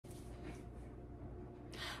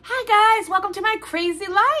Hi guys, welcome to my crazy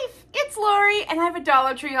life. It's Lori and I have a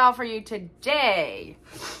Dollar Tree haul for you today.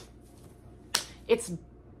 It's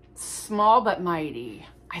small but mighty.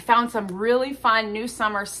 I found some really fun new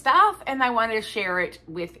summer stuff and I wanted to share it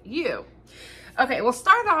with you. Okay, we'll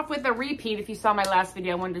start off with a repeat. If you saw my last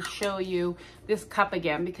video, I wanted to show you this cup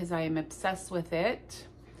again because I am obsessed with it.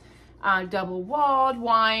 Double walled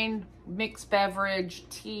wine, mixed beverage,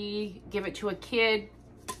 tea, give it to a kid.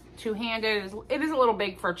 Two-handed. It is a little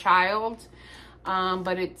big for a child,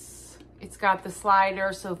 but it's got the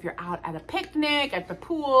slider, so if you're out at a picnic, at the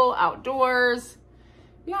pool, outdoors,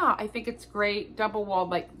 yeah, I think it's great. Double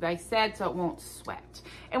walled, like I said, so it won't sweat.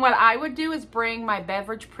 And what I would do is bring my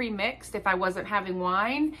beverage pre-mixed if I wasn't having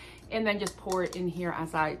wine, and then just pour it in here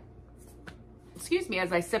as I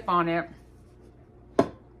sip on it.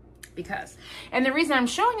 And the reason I'm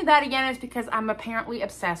showing you that again is because I'm apparently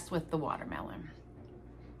obsessed with the watermelon.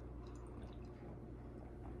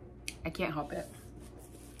 I can't help it.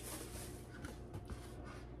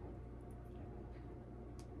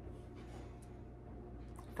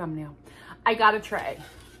 Thumbnail. I got a tray.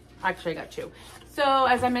 Actually, I got two. So,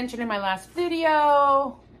 as I mentioned in my last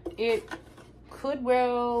video, it could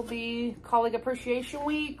well be Colleague Appreciation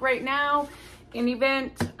Week right now. An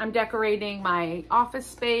event. I'm decorating my office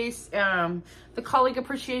space. The Colleague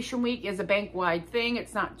Appreciation Week is a bank-wide thing.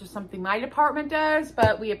 It's not just something my department does,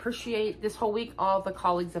 but we appreciate this whole week. All the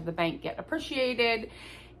colleagues of the bank get appreciated,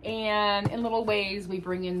 and in little ways we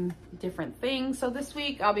bring in different things. So this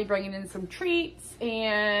week I'll be bringing in some treats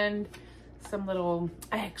and some little,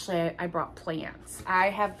 I brought plants. I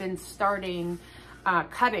have been starting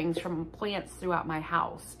cuttings from plants throughout my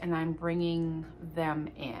house and I'm bringing them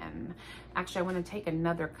in. Actually, I want to take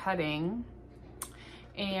another cutting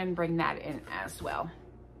and bring that in as well.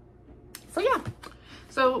 So yeah,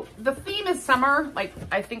 so the theme is summer. Like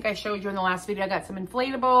I think I showed you in the last video, I got some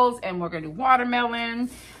inflatables and we're gonna do watermelon.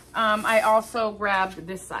 I also grabbed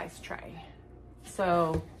this size tray.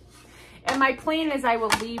 So, and my plan is I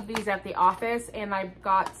will leave these at the office, and I've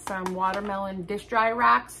got some watermelon dish dry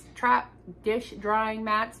racks, dish drying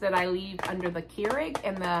mats that I leave under the Keurig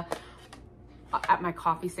and at my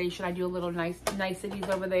coffee station. I do a little niceties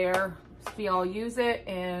over there. So we all use it,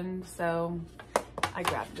 and so I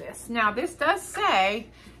grabbed this. Now this does say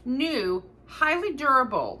new, highly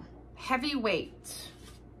durable, heavyweight,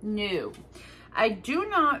 new. I do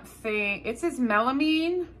not think, it says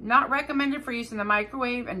melamine, not recommended for use in the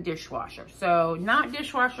microwave and dishwasher. So not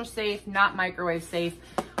dishwasher safe, not microwave safe,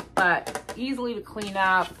 but easily to clean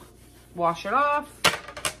up, wash it off.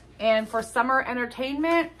 And for summer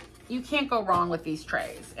entertainment, you can't go wrong with these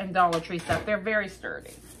trays and Dollar Tree stuff. They're very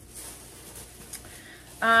sturdy.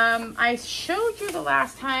 I showed you the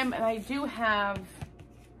last time, and I do have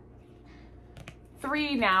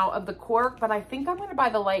 3 now of the cork, but I think I'm going to buy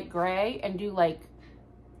the light gray and do like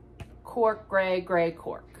cork, gray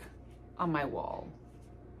cork on my wall.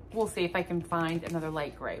 We'll see if I can find another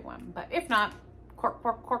light gray one, but if not,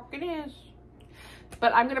 cork it is.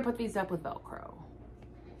 But I'm going to put these up with Velcro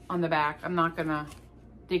on the back. I'm not going to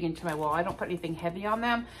dig into my wall. I don't put anything heavy on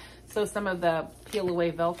them, so some of the peel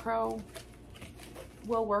away Velcro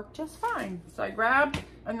will work just fine. So I grabbed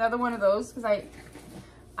another one of those because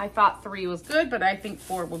I thought 3 was good, but I think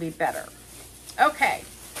 4 will be better. Okay,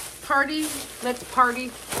 party, let's party.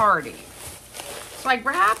 So I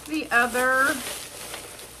grabbed the other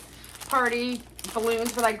party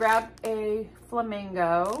balloons, but I grabbed a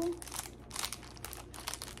flamingo.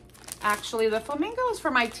 Actually, the flamingo is for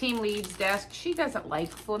my team lead's desk. She doesn't like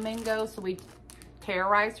flamingos, so we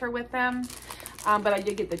terrorize her with them. But I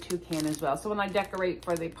did get the toucan as well. So when I decorate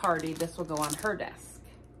for the party, this will go on her desk.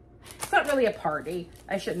 It's not really a party.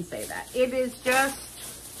 I shouldn't say that. It is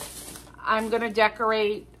just, I'm going to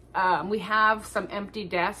decorate. We have some empty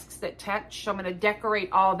desks that touch. So I'm going to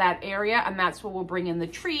decorate all that area. And that's where we'll bring in the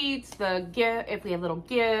treats, the gift, if we have little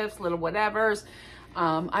gifts, little whatevers.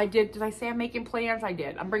 Did I say I'm making plants? I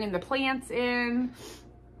did. I'm bringing the plants in.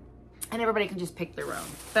 And everybody can just pick their own.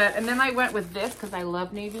 And then I went with this because I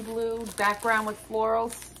love navy blue background with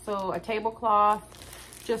florals. So a tablecloth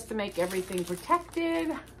just to make everything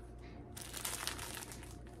protected.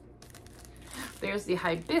 There's the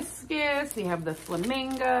hibiscus. We have the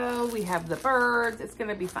flamingo. We have the birds. It's going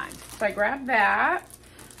to be fine. So I grabbed that.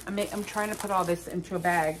 I'm trying to put all this into a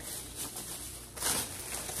bag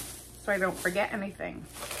so I don't forget anything.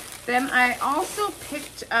 Then I also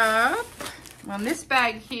picked up, on this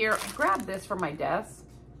bag here, I grabbed this for my desk.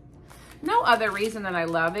 No other reason than I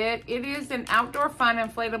love it. It is an outdoor fun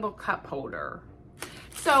inflatable cup holder.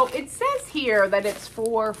 So it says here that it's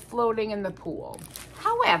for floating in the pool.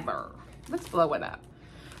 However, let's blow it up.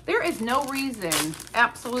 There is no reason,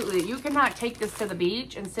 absolutely, you cannot take this to the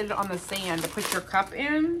beach and sit it on the sand to put your cup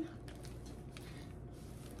in.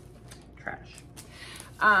 Trash.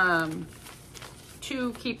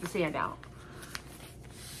 To keep the sand out.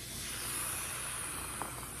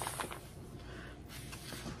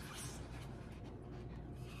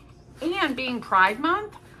 And being Pride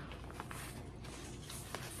Month,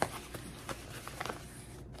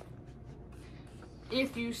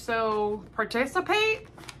 if you so participate,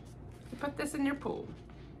 you put this in your pool.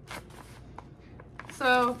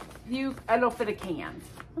 So it'll fit a can.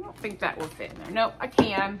 I don't think that will fit in there. No, a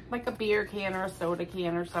can, like a beer can or a soda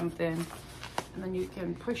can or something. And then you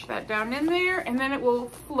can push that down in there and then it will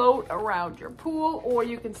float around your pool, or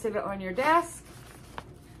you can sit it on your desk.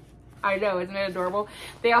 I know, isn't it adorable?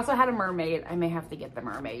 They also had a mermaid. I may have to get the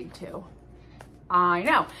mermaid too. I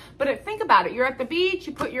know, but think about it. You're at the beach,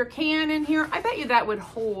 you put your can in here. I bet you that would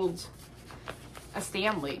hold a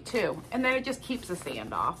Stanley too. And then it just keeps the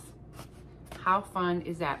sand off. How fun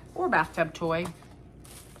is that? Or bathtub toy.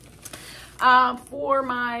 For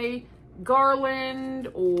my garland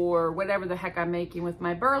or whatever the heck I'm making with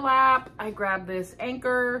my burlap, I grabbed this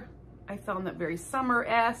anchor. I found that very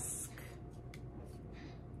summer-esque.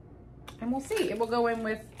 And we'll see. It will go in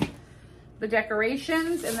with the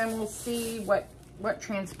decorations, and then we'll see what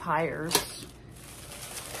transpires.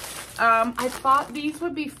 I thought these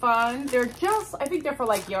would be fun. They're just, I think they're for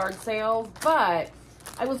like yard sales, but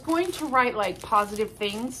I was going to write like positive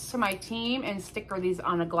things to my team and sticker these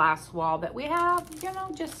on a glass wall that we have, you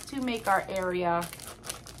know, just to make our area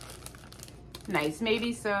nice.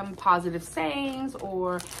 Maybe some positive sayings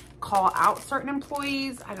or call out certain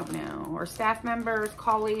employees, I don't know, or staff members,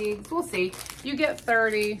 colleagues, we'll see. You get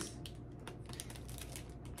 30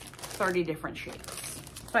 different shapes.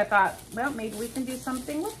 So I thought, well, maybe we can do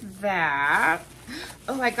something with that.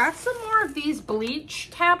 Oh, I got some more of these bleach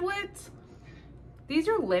tablets. These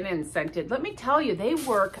are linen scented. Let me tell you, they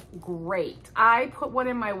work great. I put one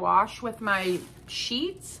in my wash with my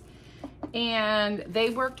sheets and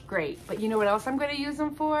they worked great. But you know what else I'm gonna use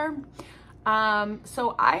them for?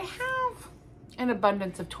 So I have an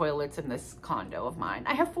abundance of toilets in this condo of mine.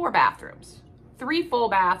 I have 4 bathrooms, 3 full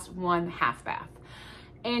baths, 1 half bath.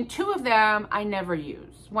 And 2 of them I never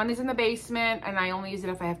use. One is in the basement and I only use it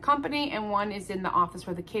if I have company, and one is in the office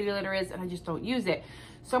where the kitty litter is and I just don't use it.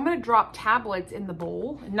 So I'm gonna drop tablets in the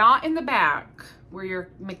bowl, not in the back where your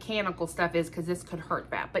mechanical stuff is, because this could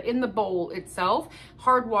hurt that, but in the bowl itself.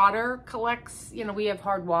 Hard water collects, you know, we have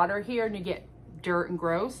hard water here and you get dirt and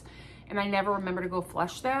gross. And I never remember to go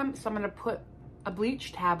flush them. So I'm gonna put a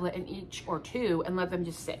bleach tablet in each or 2 and let them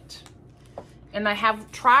just sit. And I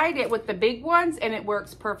have tried it with the big ones and it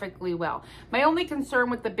works perfectly well. My only concern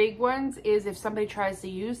with the big ones is if somebody tries to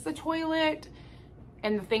use the toilet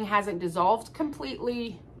and the thing hasn't dissolved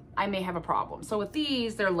completely, I may have a problem. So with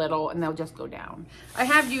these, they're little and they'll just go down. I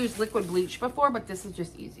have used liquid bleach before, but this is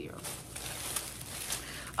just easier.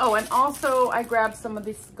 Oh, and also I grabbed some of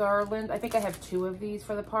this garland. I think I have 2 of these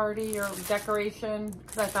for the party or decoration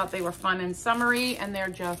because I thought they were fun and summery, and they're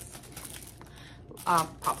just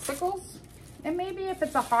popsicles. And maybe if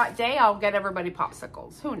it's a hot day, I'll get everybody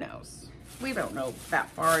popsicles. Who knows? We don't know that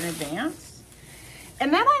far in advance.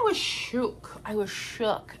 And then I was shook. I was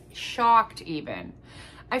shocked even.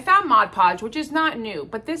 I found Mod Podge, which is not new,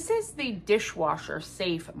 but this is the dishwasher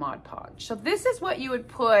safe Mod Podge. So this is what you would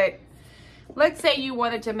put. Let's say you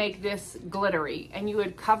wanted to make this glittery and you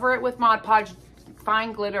would cover it with Mod Podge,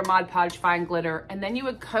 fine glitter, Mod Podge, fine glitter, and then you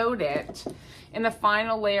would coat it in the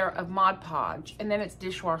final layer of Mod Podge, and then it's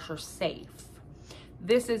dishwasher safe.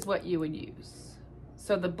 This is what you would use.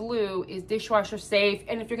 So the blue is dishwasher safe,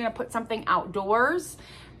 and if you're gonna put something outdoors,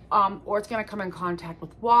 or it's gonna come in contact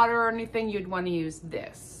with water or anything, you'd wanna use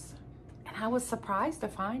this. And I was surprised to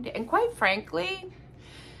find it. And quite frankly,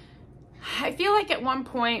 I feel like at one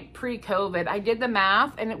point pre-COVID, I did the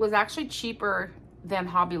math and it was actually cheaper than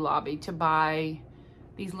Hobby Lobby to buy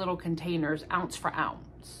these little containers ounce for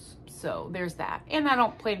ounce. So there's that. And I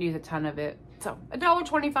don't plan to use a ton of it. So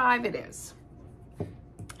 $1.25 it is.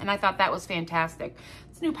 And I thought that was fantastic.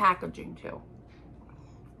 It's new packaging too.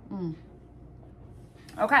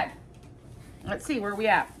 Okay, let's see where we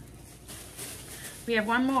at. We have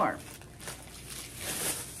one more.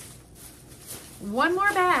 One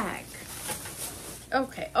more bag.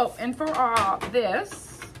 Okay, oh, and for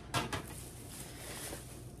this,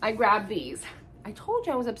 I grabbed these. I told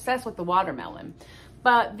you I was obsessed with the watermelon,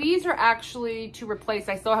 but these are actually to replace,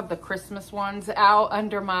 I still have the Christmas ones out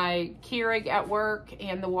under my Keurig at work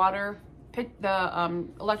and the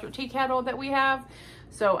electric tea kettle that we have.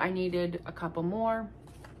 So I needed a couple more.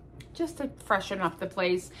 just to freshen up the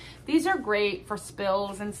place. These are great for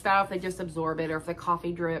spills and stuff. They just absorb it, or if the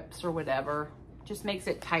coffee drips or whatever. Just makes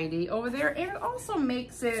it tidy over there, and it also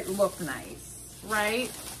makes it look nice, right?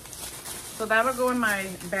 So that'll go in my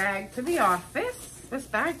bag to the office. This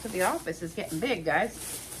bag to the office is getting big, guys.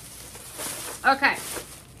 Okay.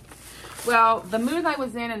 Well, the mood I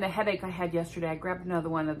was in and the headache I had yesterday, I grabbed another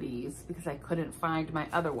one of these because I couldn't find my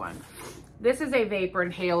other one. This is a vapor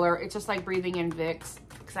inhaler. It's just like breathing in Vicks,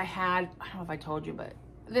 because I don't know if I told you, but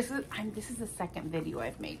this is the second video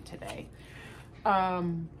I've made today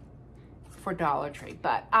for Dollar Tree.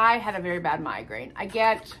 But I had a very bad migraine.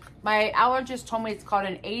 My allergist told me it's called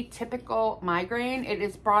an atypical migraine. It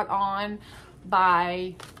is brought on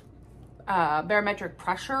by barometric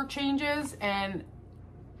pressure changes and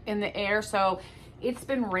in the air. So it's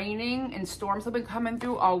been raining and storms have been coming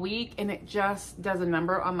through all week, and it just does a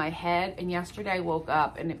number on my head. And yesterday I woke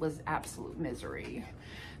up and it was absolute misery.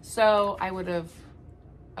 So I would have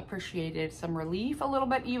appreciated some relief a little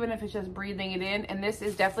bit, even if it's just breathing it in. And this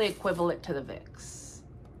is definitely equivalent to the Vicks.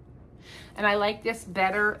 And I like this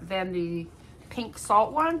better than the pink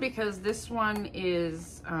salt one because this one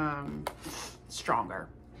is stronger.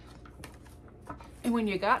 And when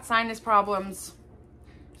you got sinus problems,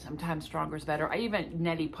 sometimes stronger is better. I even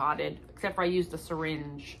neti potted, except for I used a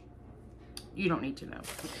syringe. You don't need to know.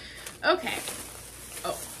 Okay.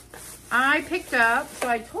 Oh, I picked up, so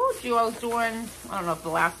I told you I was doing, I don't know if the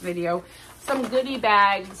last video, some goodie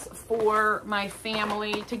bags for my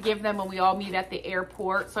family to give them when we all meet at the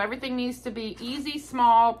airport. So everything needs to be easy,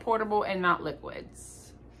 small, portable, and not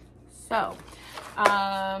liquids. So,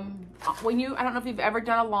 I don't know if you've ever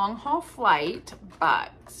done a long haul flight,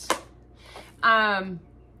 but,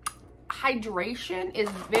 hydration is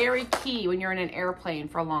very key when you're in an airplane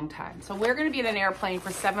for a long time. So we're going to be in an airplane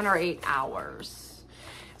for 7 or 8 hours.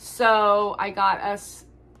 So I got us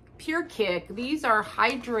Pure Kick. These are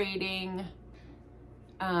hydrating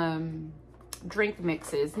drink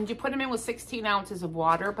mixes, and you put them in with 16 ounces of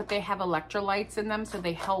water, but they have electrolytes in them, so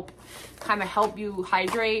they help you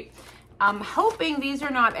hydrate. I'm hoping these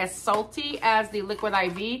are not as salty as the Liquid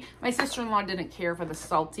IV. My sister-in-law didn't care for the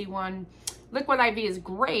salty one. Liquid IV is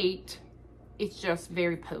great. It's just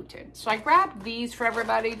very potent. So I grabbed these for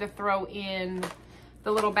everybody to throw in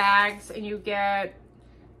the little bags, and you get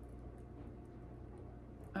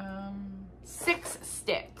 6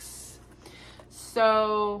 sticks.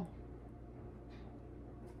 So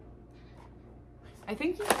I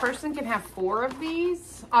think each person can have 4 of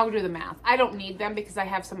these. I'll do the math. I don't need them because I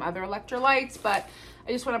have some other electrolytes, but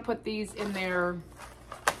I just want to put these in there.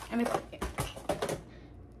 And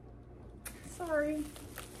sorry.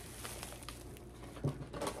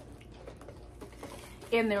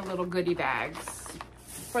 In their little goodie bags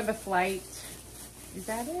for the flight. Is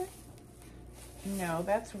that it? No,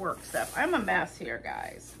 that's work stuff. I'm a mess here,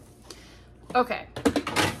 guys. Okay.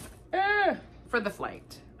 For the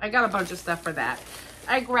flight. I got a bunch of stuff for that.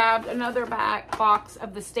 I grabbed another box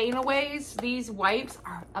of the Stay-Aways. These wipes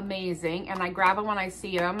are amazing, and I grab them when I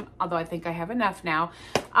see them, although I think I have enough now.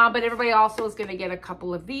 But everybody also is going to get a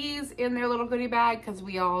couple of these in their little goodie bag because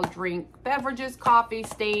we all drink beverages, coffee,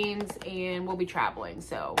 stains, and we'll be traveling.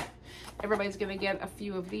 So everybody's going to get a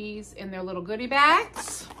few of these in their little goodie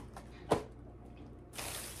bags.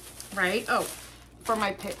 Right? Oh, for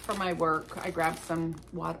my work, I grabbed some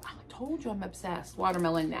water. I told you I'm obsessed.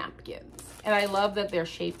 Watermelon napkins. And I love that they're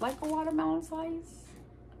shaped like a watermelon slice.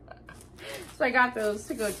 So I got those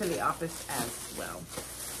to go to the office as well.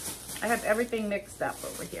 I have everything mixed up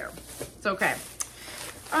over here. It's okay.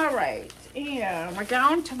 All right. And we're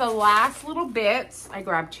down to the last little bits. I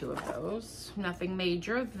grabbed 2 of those. Nothing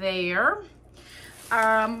major there.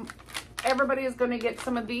 Everybody is going to get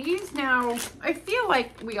some of these. Now, I feel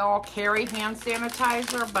like we all carry hand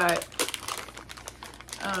sanitizer, but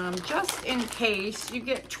just in case, you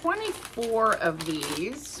get 24 of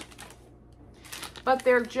these, but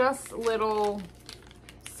they're just little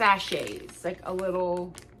sachets, like a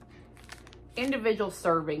little individual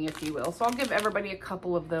serving, if you will. So I'll give everybody a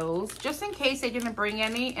couple of those, just in case they didn't bring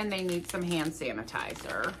any and they need some hand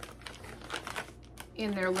sanitizer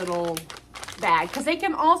in their little bag, because they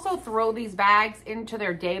can also throw these bags into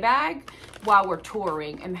their day bag while we're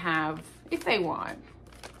touring and have, if they want,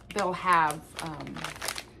 they'll have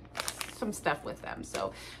some stuff with them.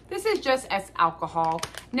 So this is just as alcohol.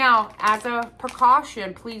 Now, as a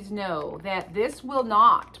precaution, please know that this will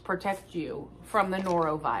not protect you from the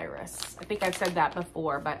norovirus. I think I've said that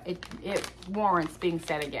before, but it warrants being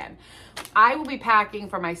said again. I will be packing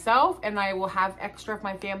for myself, and I will have extra if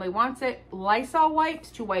my family wants it, Lysol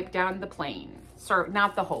wipes to wipe down the plane. So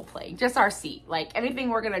not the whole plane, just our seat. Like anything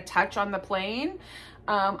we're gonna touch on the plane,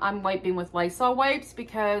 I'm wiping with Lysol wipes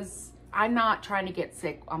because I'm not trying to get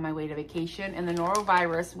sick on my way to vacation, and the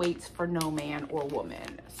norovirus waits for no man or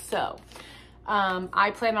woman. So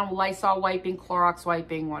I plan on Lysol wiping, Clorox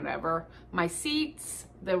wiping, whatever. My seats,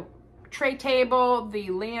 the tray table, the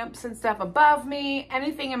lamps and stuff above me,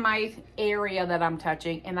 anything in my area that I'm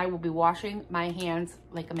touching, and I will be washing my hands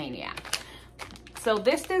like a maniac. So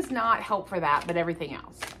this does not help for that, but everything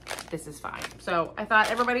else, this is fine. So I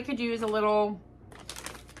thought everybody could use a little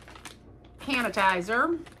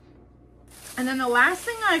sanitizer. And then the last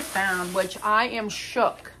thing I found, which I am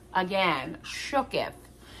shaken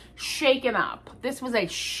up. This was a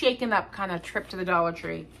shaken up kind of trip to the Dollar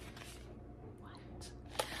Tree.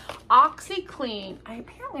 OxyClean. I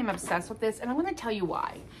apparently am obsessed with this, and I'm going to tell you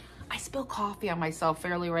why. I spill coffee on myself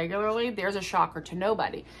fairly regularly. There's a shocker to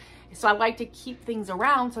nobody. So I like to keep things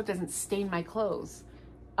around so it doesn't stain my clothes.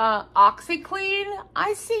 OxyClean,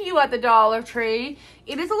 I see you at the Dollar Tree.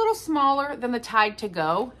 It is a little smaller than the Tide to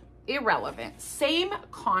Go. Irrelevant. Same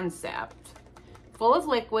concept. Full of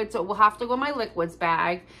liquid, so it will have to go in my liquids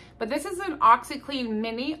bag. But this is an OxyClean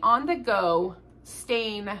Mini on the go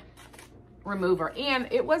stain remover, and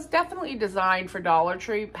it was definitely designed for Dollar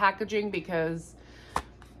Tree packaging because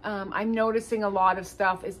I'm noticing a lot of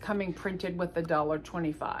stuff is coming printed with the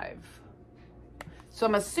 $1.25. So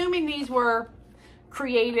I'm assuming these were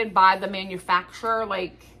created by the manufacturer,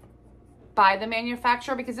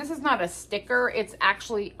 because this is not a sticker, it's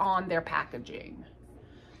actually on their packaging.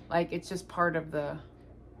 Like, it's just part of the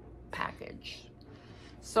package.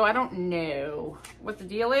 So I don't know what the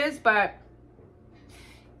deal is, but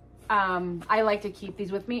I like to keep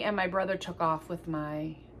these with me, and my brother took off with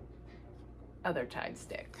my other Tide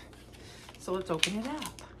stick. So let's open it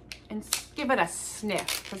up and give it a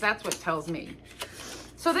sniff, because that's what tells me.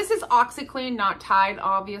 So this is OxyClean, not Tide,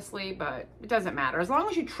 obviously, but it doesn't matter. As long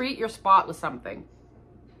as you treat your spot with something.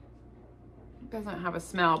 It doesn't have a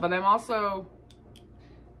smell, but I'm also...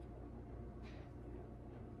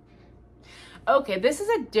 Okay, this is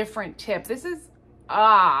a different tip. This is...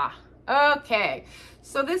 okay.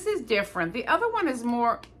 So this is different. The other one is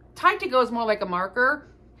more... Tide to Go is more like a marker.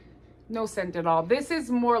 No scent at all. This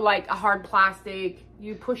is more like a hard plastic.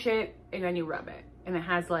 You push it and then you rub it. And it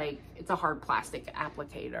has like, it's a hard plastic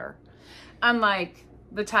applicator. Unlike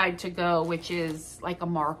the Tide to Go, which is like a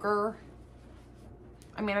marker.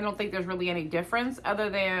 I mean, I don't think there's really any difference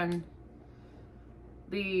other than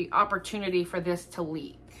the opportunity for this to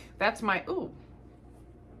leak. That's my, ooh.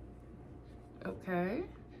 Okay.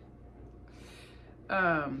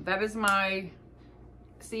 That is my,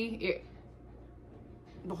 see,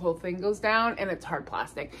 the whole thing goes down and it's hard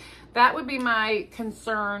plastic. That would be my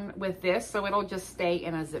concern with this. So it'll just stay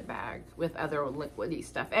in a zip bag with other liquidy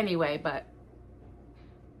stuff anyway, but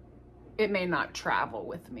it may not travel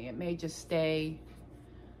with me. It may just stay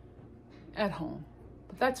at home,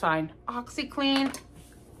 but that's fine. OxyClean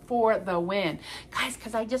for the win. Guys,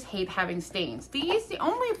 because I just hate having stains. These, the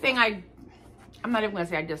only thing I'm not even gonna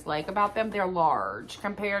say I dislike about them, they're large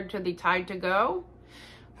compared to the Tide to Go.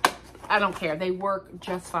 I don't care. They work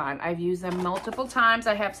just fine. I've used them multiple times.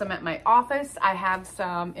 I have some at my office. I have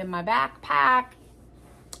some in my backpack.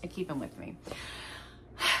 I keep them with me.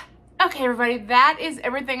 Okay, everybody, that is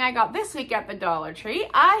everything I got this week at the Dollar Tree.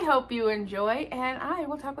 I hope you enjoy, and I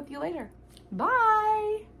will talk with you later.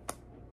 Bye.